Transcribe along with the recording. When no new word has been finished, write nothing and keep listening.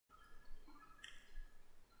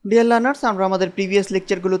Dear learners, আমরা আমাদের previous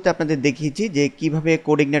লেকচারগুলোতে আপনাদের দেখিয়েছি যে কিভাবে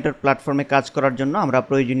কোডিগনেটর প্ল্যাটফর্মে কাজ করার জন্য আমরা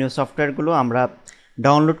প্রয়োজনীয় সফটওয়্যারগুলো আমরা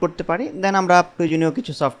ডাউনলোড করতে পারি, দেন আমরা প্রয়োজনীয়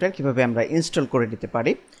কিছু সফটওয়্যার কিভাবে আমরা ইনস্টল করে নিতে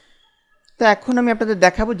পারি। তো এখন আমি আপনাদের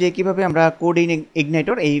দেখাবো যে কিভাবে আমরা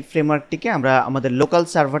কোডইগনাইটর এই ফ্রেমওয়ার্কটিকে আমরা আমাদের লোকাল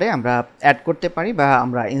সার্ভারে আমরা অ্যাড করতে পারি বা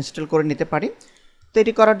আমরা ইনস্টল করে নিতে পারি। তো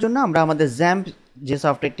এটি করার জন্য আমরা আমাদের xamp যে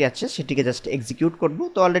সফটওয়্যারটি আছে সেটিকে জাস্ট এক্সিকিউট করব।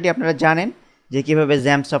 তো অলরেডি আপনারা জানেন যে কিভাবে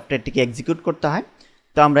xamp সফটওয়্যারটিকে এক্সিকিউট করতে হয়।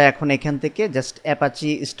 তো আমরা এখন এখান থেকে জাস্ট অ্যাপাচি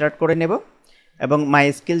স্টার্ট করে নেব এবং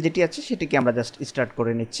মাইস্কেল যেটি আছে সেটিকে আমরা জাস্ট স্টার্ট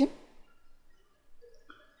করে নিচ্ছি।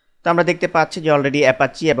 তো আমরা দেখতে পাচ্ছি যে অলরেডি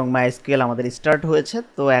অ্যাপাচি এবং মাইস্কেল আমাদের স্টার্ট হয়েছে।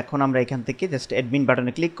 তো এখন আমরা এখান থেকে জাস্ট অ্যাডমিন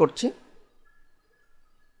বাটনে ক্লিক করছি।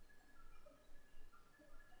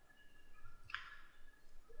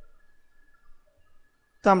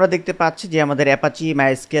 তো আমরা দেখতে পাচ্ছি যে আমাদের অ্যাপাচি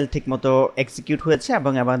মাইস্কেল ঠিকমতো এক্সিকিউট হয়েছে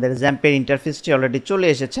এবং আমাদের xamp-এর ইন্টারফেসটি অলরেডি চলে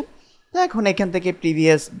এসেছে। তো এখন এখান থেকে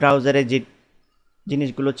প্রিভিয়াস ব্রাউজারে যে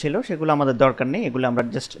জিনিসগুলো ছিল সেগুলো আমাদের দরকার নেই, এগুলো আমরা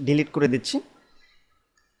জাস্ট ডিলিট করে দিচ্ছি।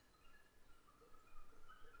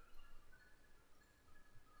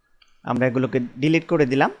 আমরা এগুলোকে ডিলিট করে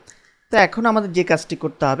দিলাম। তো এখন আমাদের যে কাজটি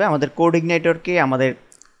করতে হবে, আমাদের কোডইগনাইটরকে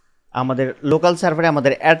আমাদের লোকাল সার্ভারে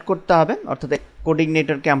আমাদের অ্যাড করতে হবে, অর্থাৎ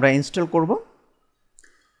কোডইগনাইটরকে আমরা ইনস্টল করব।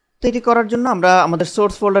 তো এটি করার জন্য আমরা আমাদের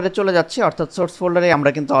সোর্স ফোল্ডারে চলে যাচ্ছি, অর্থাৎ সোর্স ফোল্ডারে আমরা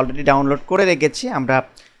কিন্তু অলরেডি ডাউনলোড করে রেখেছি। আমরা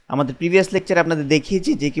আমাদের প্রিভিয়াস লেকচারে আপনাদের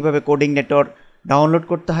দেখিয়েছি যে কীভাবে কোডইগনাইটর ডাউনলোড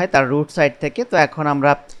করতে হয় তার রুট সাইট থেকে। তো এখন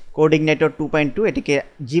আমরা কোডইগনাইটর 2.2 এটিকে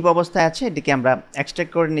জিপ অবস্থায় আছে, এটিকে আমরা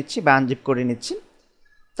এক্সট্রাক্ট করে নিচ্ছি বা আনজিপ করে নিচ্ছি।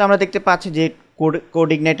 তো আমরা দেখতে পাচ্ছি যে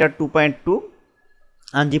কোডইগনাইটর 2.2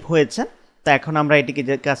 আনজিপ হয়েছে। তো এখন আমরা এটিকে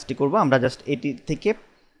যে কাজটি করব, আমরা জাস্ট এটি থেকে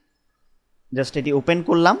জাস্ট এটি ওপেন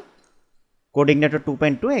করলাম। কোডইগনাইটর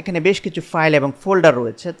 2.2 এখানে বেশ কিছু ফাইল এবং ফোল্ডার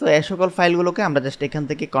রয়েছে। তো এই সকল ফাইলগুলোকে আমরা জাস্ট এখান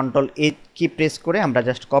থেকে Ctrl+A কি প্রেস করে আমরা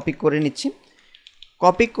জাস্ট কপি করে নিচ্ছি।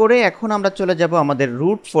 কপি করে এখন আমরা চলে যাব আমাদের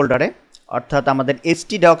রুট ফোল্ডারে, অর্থাৎ আমাদের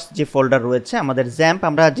htdocs যে ফোল্ডার রয়েছে, আমাদের xamp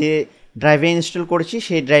আমরা যে ড্রাইভে ইনস্টল করেছি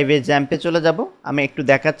সেই ড্রাইভে xamp-এ চলে যাব। আমি একটু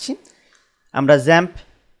দেখাচ্ছি। আমরা xamp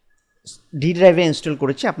ডি ড্রাইভে ইনস্টল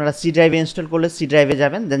করেছি, আপনারা সি ড্রাইভে ইনস্টল করলে সি ড্রাইভে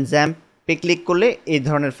যাবেন, দেন xamp-এ ক্লিক করলে এই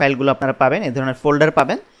ধরনের ফাইলগুলো আপনারা পাবেন, এই ধরনের ফোল্ডার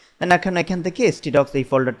পাবেন। দেন এখন এখান থেকে htdocs এই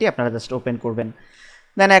ফোল্ডারটি আপনারা জাস্ট ওপেন করবেন।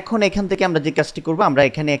 দেন এখন এখান থেকে আমরা যে কাজটি করব, আমরা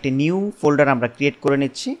এখানে একটি নিউ ফোল্ডার আমরা ক্রিয়েট করে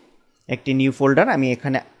নিচ্ছি। একটি নিউ ফোল্ডার আমি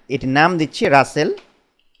এখানে এটির নাম দিচ্ছি রাসেল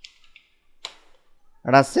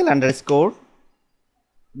আন্ডারস্কোর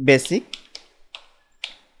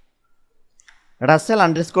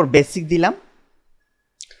বেসিক দিলাম।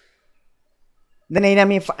 দেন এই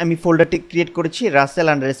নামে আমি ফোল্ডারটি ক্রিয়েট করেছি রাসেল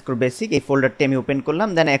আন্ডারস্কোর বেসিক, এই ফোল্ডারটি আমি ওপেন করলাম।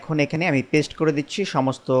 দেন এখন এখানে আমি পেস্ট করে দিচ্ছি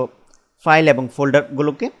সমস্ত ফাইল এবং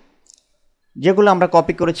ফোল্ডারগুলোকে, যেগুলো আমরা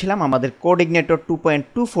কপি করেছিলাম আমাদের কোডইগনাইটর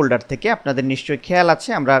 2.2 ফোল্ডার থেকে। আপনাদের নিশ্চয়ই খেয়াল আছে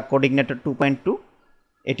আমরা কোডইগনাইটর 2.2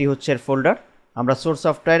 এটি হচ্ছে এর ফোল্ডার। আমরা সোর্স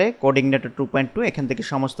সফটওয়্যারে কোডইগনাইটর 2.2 এখান থেকে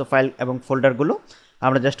সমস্ত ফাইল এবং ফোল্ডারগুলো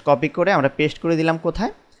আমরা জাস্ট কপি করে আমরা পেস্ট করে দিলাম।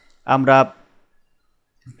 কোথায় আমরা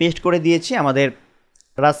পেস্ট করে দিয়েছি, আমাদের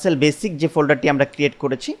রাসেল বেসিক যে ফোল্ডারটি আমরা ক্রিয়েট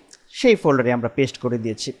করেছি সেই ফোল্ডারে আমরা পেস্ট করে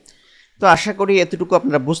দিয়েছি। তো আশা করি এতটুকু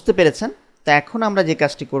আপনারা বুঝতে পেরেছেন। তো এখন আমরা যে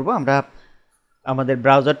কাজটি করব, আমরা আমাদের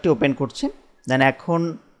ব্রাউজারটি ওপেন করছি। দেন এখন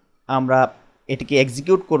আমরা এটিকে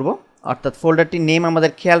এক্সিকিউট করব, অর্থাৎ ফোল্ডারটির নেম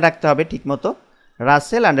আমাদের খেয়াল রাখতে হবে ঠিকমতো,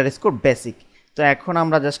 রাসেল আন্ডারস্কোর বেসিক। তো এখন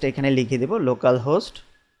আমরা জাস্ট এখানে লিখে দেব local host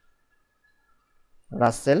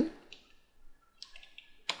Rasel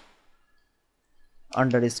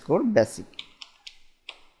underscore basic.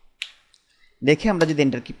 দেখে আমরা যদি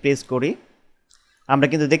এন্টার কি প্রেস করি, আমরা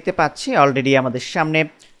কিন্তু দেখতে পাচ্ছি অলরেডি আমাদের সামনে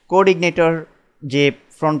কোডইগনাইটর যে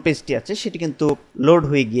ফ্রন্ট পেজটি আছে সেটি কিন্তু লোড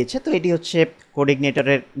হয়ে গিয়েছে। তো এটি হচ্ছে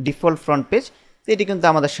কোডইগনাইটরের ডিফল্ট ফ্রন্ট পেজ। তো এটি কিন্তু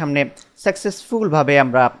আমাদের সামনে সাকসেসফুলভাবে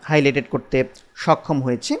আমরা হাইলাইটেড করতে সক্ষম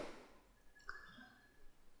হয়েছি।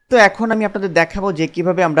 তো এখন আমি আপনাদের দেখাবো যে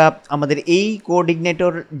কিভাবে আমরা আমাদের এই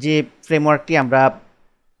কোডইগনাইটর যে ফ্রেমওয়ার্কটি আমরা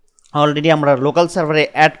অলরেডি আমরা লোকাল সার্ভারে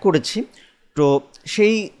অ্যাড করেছি, তো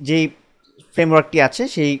সেই যেই ফ্রেমওয়ার্কটি আছে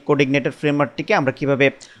সেই কোডইগনাইটর ফ্রেমওয়ার্কটিকে আমরা কিভাবে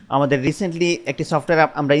আমাদের রিসেন্টলি একটি সফটওয়্যার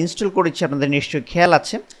আমরা ইনস্টল করেছি, আপনাদের নিশ্চয়ই খেয়াল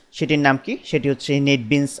আছে, সেটির নাম কি, সেটি হচ্ছে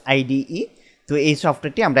নেটবিনস IDE। তো এই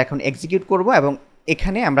সফটওয়্যারটি আমরা এখন এক্সিকিউট করব এবং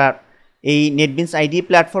এখানে আমরা এই নেটবিনস IDE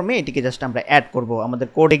প্ল্যাটফর্মে এটিকে জাস্ট আমরা অ্যাড করব। আমাদের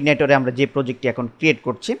কোডইগনাইটরে আমরা যে প্রজেক্টটি এখন ক্রিয়েট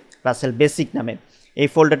করছি রাসেল বেসিক নামে, এই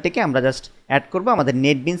ফোল্ডারটিকে আমরা জাস্ট অ্যাড করব আমাদের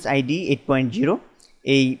নেটবিনস IDE 8.0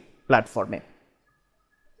 এই প্ল্যাটফর্মে।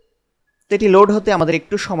 তো এটি লোড হতে আমাদের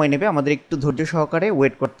একটু সময় নেবে, আমাদের একটু ধৈর্য সহকারে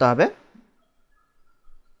ওয়েট করতে হবে।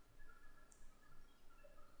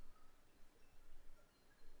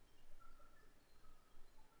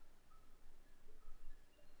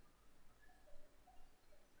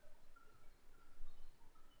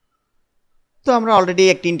 তো আমরা অলরেডি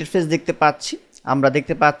একটি ইন্টারফেস দেখতে পাচ্ছি। আমরা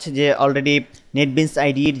দেখতে পাচ্ছি যে অলরেডি নেটবিনস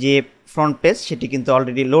আইডির যে ফ্রন্ট পেজ সেটি কিন্তু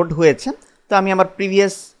অলরেডি লোড হয়েছে। তো আমি আমার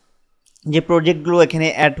প্রিভিয়াস যে প্রজেক্টগুলো এখানে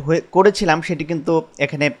অ্যাড করেছিলাম সেটি কিন্তু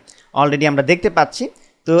এখানে অলরেডি আমরা দেখতে পাচ্ছি।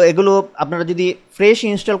 তো এগুলো আপনারা যদি ফ্রেশ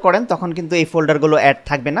ইনস্টল করেন তখন কিন্তু এই ফোল্ডারগুলো অ্যাড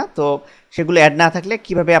থাকবে না। তো সেগুলো অ্যাড না থাকলে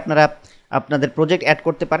কিভাবে আপনারা আপনাদের প্রজেক্ট অ্যাড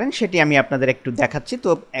করতে পারেন সেটি আমি আপনাদের একটু দেখাচ্ছি। তো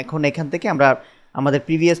এখন এখান থেকে আমরা আমাদের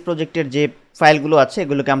প্রিভিয়াস প্রজেক্টের যে ফাইলগুলো আছে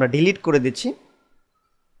এগুলোকে আমরা ডিলিট করে দিচ্ছি,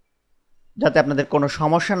 যাতে আপনাদের কোনো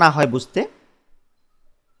সমস্যা না হয় বুঝতে।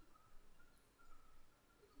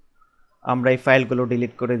 আমরা এই ফাইলগুলো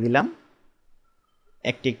ডিলিট করে দিলাম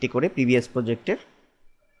একটি একটি করে প্রিভিয়াস প্রজেক্টের।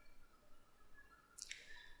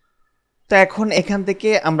 তো এখন এখান থেকে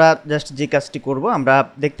আমরা জাস্ট যে কাজটি করব, আমরা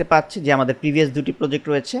দেখতে পাচ্ছি যে আমাদের প্রিভিয়াস দুটি প্রজেক্ট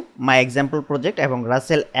রয়েছে, মাই এক্সাম্পল প্রজেক্ট এবং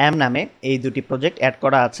রাসেল এম নামে এই দুটি প্রজেক্ট অ্যাড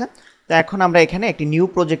করা আছে। তো এখন আমরা এখানে একটি নিউ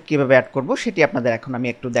প্রজেক্ট কীভাবে অ্যাড করব সেটি আপনাদের এখন আমি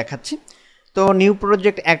একটু দেখাচ্ছি। তো নিউ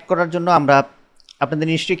প্রজেক্ট অ্যাড করার জন্য আমরা, আপনাদের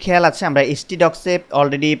নিশ্চয়ই খেয়াল আছে, আমরা htdocs-এ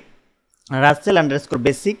অলরেডি রাসেল আন্ডারস্কোর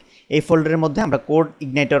বেসিক এই ফোল্ডারের মধ্যে আমরা কোড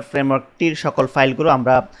ইগনাইটর ফ্রেমওয়ার্কটির সকল ফাইলগুলো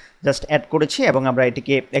আমরা জাস্ট অ্যাড করেছি এবং আমরা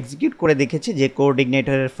এটিকে এক্সিকিউট করে দেখেছি যে কোড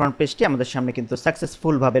ইগনাইটরের ফ্রন্ট পেজটি আমাদের সামনে কিন্তু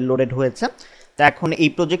সাকসেসফুলভাবে লোডেড হয়েছে। তো এখন এই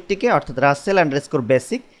প্রজেক্টটিকে অর্থাৎ রাসেল আন্ডারস্কোর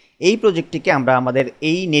বেসিক এই প্রজেক্টটিকে আমরা আমাদের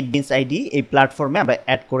এই নেটবিনস আইডি এই প্ল্যাটফর্মে আমরা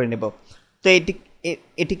অ্যাড করে নেব। তো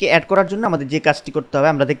এটিকে অ্যাড করার জন্য আমাদের যে কাজটি করতে হবে,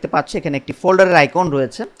 আমরা দেখতে পাচ্ছি এখানে একটি ফোল্ডারের আইকন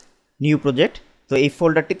রয়েছে, নিউ প্রজেক্ট। তো এই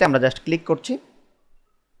ফোল্ডারটিতে আমরা জাস্ট ক্লিক করছি।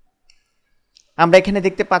 আমরা এখানে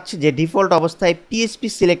দেখতে পাচ্ছি যে ডিফল্ট অবস্থায় পিএইচপি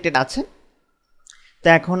সিলেক্টেড আছে। তো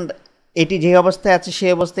এখন এটি যে অবস্থায় আছে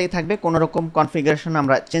সেই অবস্থায় থাকবে, কোনো রকম কনফিগারেশন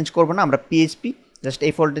আমরা চেঞ্জ করব না। আমরা পিএইচপি জাস্ট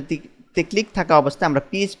এই ফোল্ডারটিতে ক্লিক থাকা অবস্থায় আমরা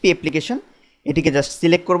পিএইচপি অ্যাপ্লিকেশন এটিকে জাস্ট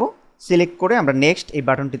সিলেক্ট করব। সিলেক্ট করে আমরা নেক্সট এই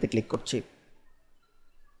বাটনটিতে ক্লিক করছি।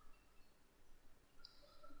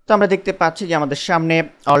 তো আমরা দেখতে পাচ্ছি যে আমাদের সামনে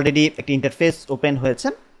অলরেডি একটি ইন্টারফেস ওপেন হয়েছে।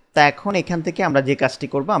 তা এখন এখান থেকে আমরা যে কাজটি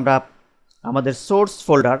করব, আমরা আমাদের সোর্স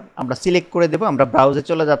ফোল্ডার আমরা সিলেক্ট করে দেব। আমরা ব্রাউজে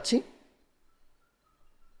চলে যাচ্ছি।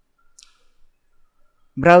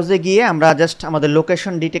 ব্রাউজে গিয়ে আমরা জাস্ট আমাদের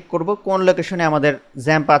লোকেশন ডিটেক্ট করব, কোন লোকেশনে আমাদের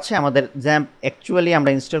জ্যাম্প আছে। আমাদের জ্যাম্প অ্যাকচুয়ালি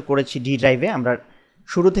আমরা ইনস্টল করেছি ডি ড্রাইভে। আমরা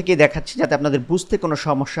শুরু থেকেই দেখাচ্ছি যাতে আপনাদের বুঝতে কোনো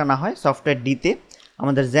সমস্যা না হয়। সফটওয়্যার ডিতে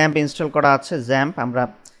আমাদের জ্যাম্প ইনস্টল করা আছে। জ্যাম্প আমরা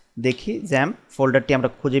দেখি, জ্যাম্প ফোল্ডারটি আমরা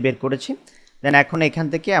খুঁজে বের করেছি। দেন এখন এখান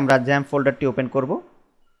থেকে আমরা জ্যাম্প ফোল্ডারটি ওপেন করব।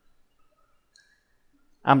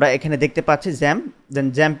 আমরা এখানে দেখতে পাচ্ছি জ্যাম্প। দেন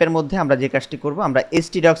জ্যাম্পের মধ্যে আমরা যে কাজটি করব, আমরা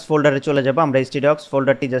htdocs ফোল্ডারে চলে যাব। আমরা htdocs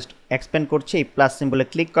ফোল্ডারটি জাস্ট এক্সপ্যান্ড করছি এই প্লাস সিম্বলে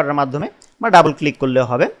ক্লিক করার মাধ্যমে বা ডাবল ক্লিক করলেও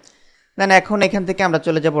হবে। দেন এখন এখান থেকে আমরা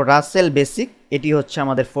চলে যাব রাসেল বেসিক, এটি হচ্ছে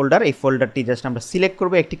আমাদের ফোল্ডার। এই ফোল্ডারটি জাস্ট আমরা সিলেক্ট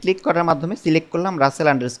করব একটি ক্লিক করার মাধ্যমে। সিলেক্ট করলাম রাসেল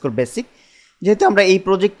আন্ডারস্কোর বেসিক, যেহেতু আমরা এই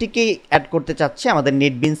প্রজেক্টটিকেই অ্যাড করতে চাচ্ছি আমাদের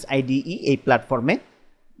নেটবিনস আইডিই এই প্ল্যাটফর্মে।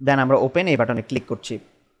 দেন আমরা ওপেন এই বাটনে ক্লিক করছি।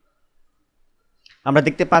 আমরা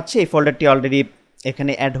দেখতে পাচ্ছি এই ফোল্ডারটি অলরেডি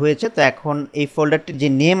এখানে অ্যাড হয়েছে। তো এখন এই ফোল্ডারটির যে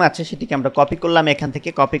নেম আছে সেটিকে আমরা কপি করলাম। এখান থেকে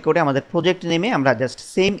কপি করে আমাদের প্রজেক্ট নেমে আমরা জাস্ট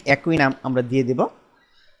সেম একই নাম আমরা দিয়ে দেব।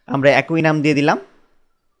 আমরা একই নাম দিয়ে দিলাম।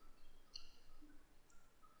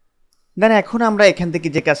 দেন এখন আমরা এখান থেকে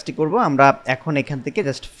যে কাজটি করব, আমরা এখন এখান থেকে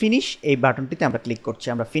জাস্ট ফিনিশ এই বাটনটিতে আমরা ক্লিক করছি।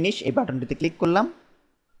 আমরা ফিনিশ এই বাটনটিতে ক্লিক করলাম।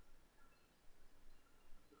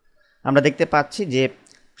 আমরা দেখতে পাচ্ছি যে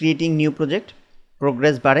ক্রিয়েটিং নিউ প্রজেক্ট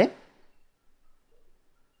প্রোগ্রেস বারে।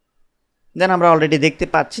 দেন আমরা অলরেডি দেখতে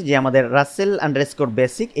পাচ্ছি যে আমাদের রাসেল আন্ডারস্কোর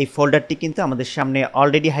বেসিক এই ফোল্ডারটি কিন্তু আমাদের সামনে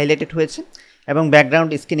অলরেডি হাইলাইটেড হয়েছে এবং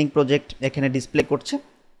ব্যাকগ্রাউন্ড স্ক্যানিং প্রজেক্ট এখানে ডিসপ্লে করছে।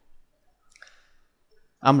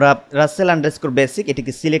 আমরা রাসেল আন্ডারস্কোর বেসিক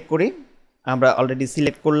এটিকে সিলেক্ট করি। আমরা অলরেডি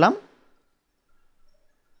সিলেক্ট করলাম।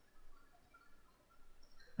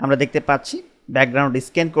 আমরা দেখতে পাচ্ছি ব্যাকগ্রাউন্ড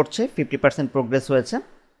স্ক্যান করছে, 50% প্রোগ্রেস হয়েছে।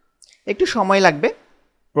 একটু সময় লাগবে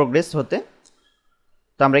প্রোগ্রেস হতে,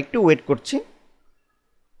 তো আমরা একটু ওয়েট করছি।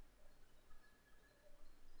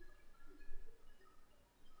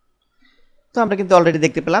 তো আমরা কিন্তু অলরেডি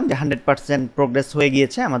দেখতে পেলাম যে 100% প্রোগ্রেস হয়ে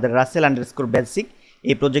গিয়েছে। আমাদের রাসেল আন্ডারস্কোর বেসিক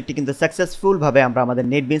এই প্রজেক্টটি কিন্তু সাকসেসফুলভাবে আমরা আমাদের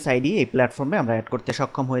নেটবিনস আইডি এই প্ল্যাটফর্মে আমরা অ্যাড করতে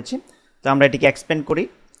সক্ষম হয়েছি। তো আমরা এটিকে এক্সপ্যান্ড করি।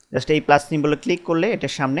 জাস্ট এই প্লাস সিম্বলে ক্লিক করলে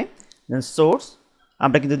এটার সামনে সোর্স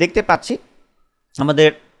আমরা কিন্তু দেখতে পাচ্ছি আমাদের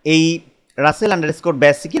এই রাসেল আন্ডারস্কোর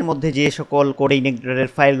বেসিকের মধ্যে যে সকল কোড ইগনাইটরের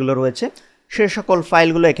ফাইলগুলো রয়েছে সে সকল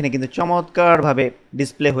ফাইলগুলো এখানে কিন্তু চমৎকারভাবে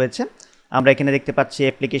ডিসপ্লে হয়েছে। আমরা এখানে দেখতে পাচ্ছি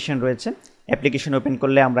অ্যাপ্লিকেশন রয়েছে। অ্যাপ্লিকেশন ওপেন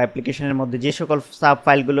করলে আমরা অ্যাপ্লিকেশনের মধ্যে যে সকল সাব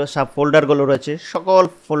ফাইলগুলো, সাব ফোল্ডারগুলো রয়েছে সকল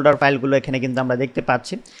ফোল্ডার ফাইলগুলো এখানে কিন্তু আমরা দেখতে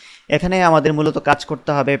পাচ্ছি। এখানে আমাদের মূলত কাজ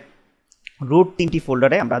করতে হবে রুট 3টি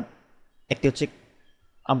ফোল্ডারে। একটি হচ্ছে,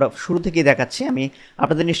 আমরা শুরু থেকেই দেখাচ্ছি, আমি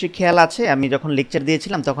আপনাদের নিশ্চয়ই খেয়াল আছে আমি যখন লেকচার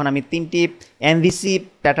দিয়েছিলাম তখন আমি 3টি এমভিসি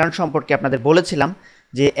প্যাটার্ন সম্পর্কে আপনাদের বলেছিলাম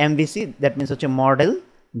যে এমভিসি দ্যাট মিনস হচ্ছে মডেল,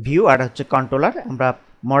 ভিউ আর হচ্ছে কন্ট্রোলার। আমরা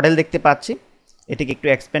মডেল দেখতে পাচ্ছি। এটিকে একটু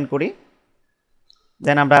এক্সপ্যান্ড করি,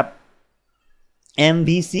 দেন আমরা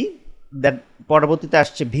এমভিসি, দেন পরবর্তীতে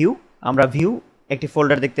আসছে ভিউ, আমরা ভিউ একটি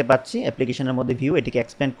ফোল্ডার দেখতে পাচ্ছি অ্যাপ্লিকেশনের মধ্যে ভিউ, এটিকে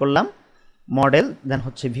এক্সপ্যান্ড করলাম, মডেল, দেন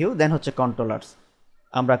হচ্ছে ভিউ, দেন হচ্ছে কন্ট্রোলার্স,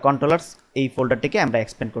 আমরা কন্ট্রোলার্স এই ফোল্ডারটিকে আমরা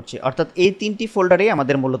এক্সপ্যান্ড করছি। অর্থাৎ এই 3টি ফোল্ডারেই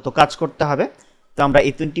আমাদের মূলত কাজ করতে হবে। তো আমরা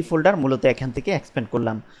এই 3টি ফোল্ডার মূলত এখান থেকে এক্সপ্যান্ড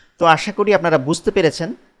করলাম। তো আশা করি আপনারা বুঝতে পেরেছেন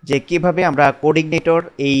যে কিভাবে আমরা CodeIgniter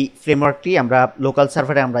এই ফ্রেমওয়ার্কটি আমরা লোকাল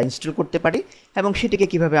সার্ভারে আমরা ইনস্টল করতে পারি এবং সেটিকে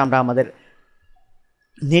কিভাবে আমরা আমাদের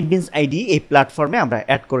নেটবিনস আইডি এই প্ল্যাটফর্মে আমরা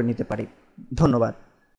অ্যাড করে নিতে পারি। ধন্যবাদ।